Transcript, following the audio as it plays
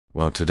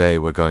Well, today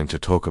we're going to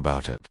talk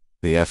about it.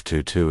 The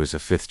F-22 is a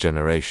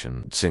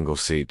fifth-generation,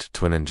 single-seat,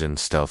 twin-engine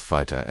stealth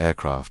fighter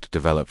aircraft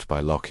developed by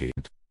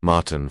Lockheed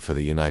Martin for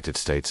the United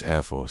States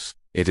Air Force.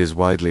 It is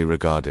widely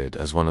regarded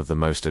as one of the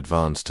most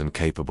advanced and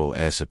capable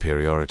air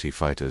superiority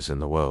fighters in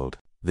the world.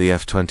 The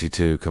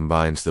F-22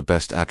 combines the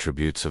best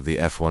attributes of the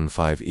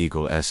F-15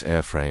 Eagle S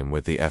airframe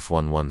with the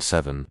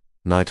F-117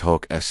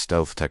 Nighthawk S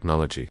stealth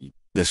technology.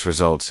 This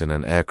results in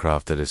an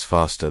aircraft that is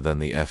faster than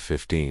the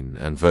F-15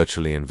 and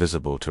virtually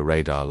invisible to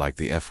radar like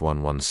the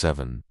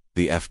F-117.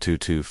 The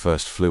F-22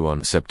 first flew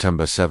on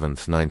September 7,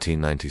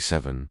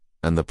 1997,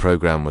 and the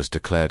program was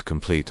declared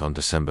complete on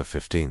December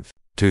 15,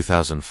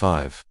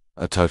 2005.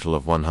 A total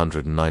of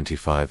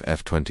 195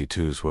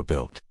 F-22s were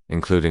built,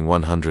 including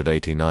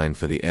 189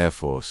 for the Air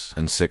Force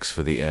and 6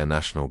 for the Air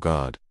National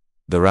Guard.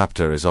 The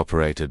Raptor is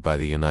operated by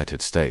the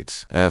United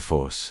States Air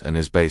Force and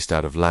is based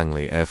out of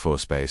Langley Air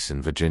Force Base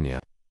in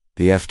Virginia.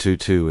 The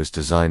F-22 is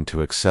designed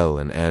to excel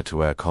in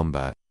air-to-air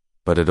combat,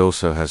 but it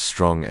also has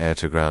strong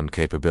air-to-ground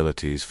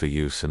capabilities for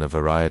use in a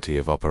variety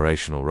of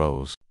operational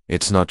roles.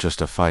 It's not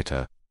just a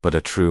fighter, but a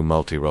true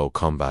multi-role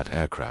combat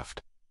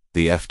aircraft.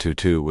 The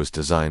F-22 was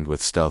designed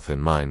with stealth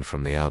in mind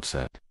from the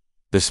outset.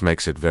 This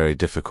makes it very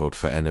difficult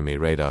for enemy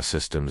radar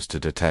systems to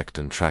detect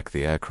and track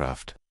the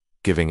aircraft,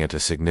 giving it a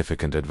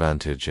significant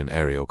advantage in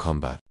aerial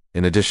combat.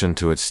 In addition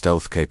to its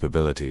stealth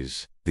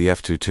capabilities, the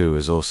F-22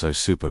 is also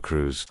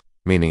Supercruise,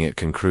 meaning it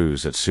can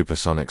cruise at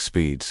supersonic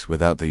speeds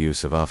without the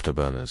use of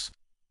afterburners.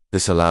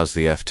 This allows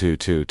the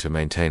F-22 to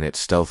maintain its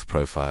stealth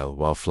profile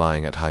while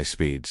flying at high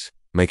speeds,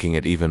 making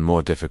it even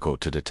more difficult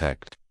to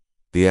detect.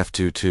 The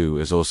F-22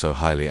 is also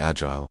highly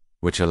agile,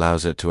 which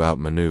allows it to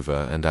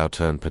outmaneuver and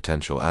outturn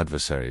potential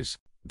adversaries.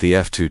 The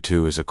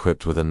F-22 is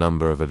equipped with a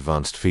number of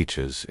advanced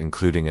features,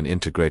 including an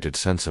integrated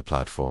sensor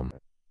platform,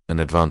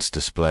 an advanced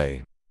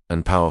display,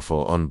 and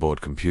powerful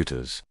onboard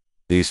computers.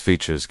 These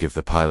features give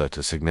the pilot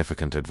a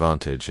significant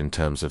advantage in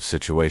terms of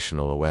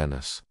situational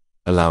awareness,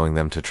 allowing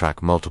them to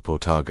track multiple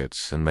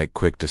targets and make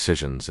quick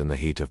decisions in the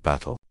heat of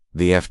battle.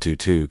 The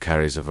F-22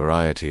 carries a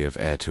variety of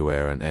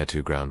air-to-air and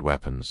air-to-ground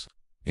weapons,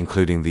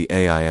 including the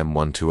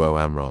AIM-120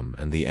 AMRAAM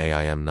and the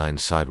AIM-9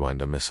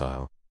 Sidewinder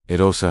missile.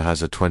 It also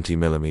has a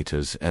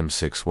 20mm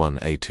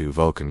M61A2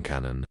 Vulcan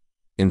cannon.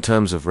 In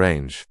terms of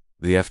range,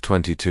 the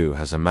F-22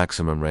 has a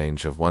maximum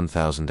range of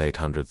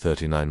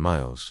 1,839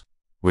 miles,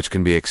 which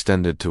can be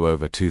extended to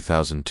over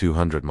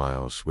 2,200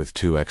 miles with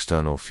 2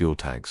 external fuel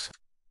tanks.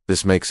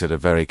 This makes it a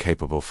very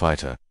capable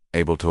fighter,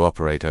 able to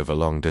operate over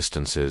long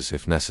distances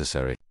if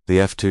necessary.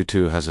 The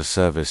F-22 has a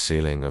service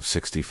ceiling of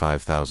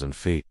 65,000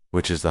 feet,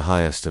 which is the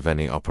highest of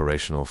any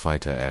operational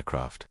fighter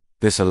aircraft.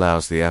 This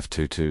allows the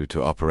F-22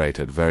 to operate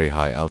at very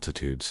high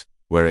altitudes,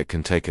 where it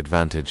can take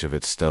advantage of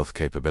its stealth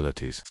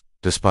capabilities.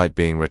 Despite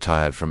being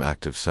retired from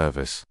active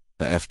service,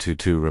 the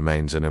F-22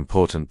 remains an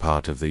important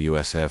part of the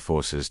U.S. Air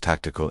Force's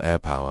tactical air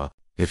power.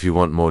 If you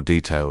want more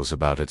details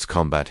about its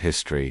combat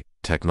history,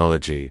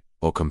 technology,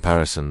 or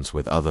comparisons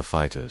with other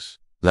fighters,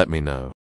 let me know.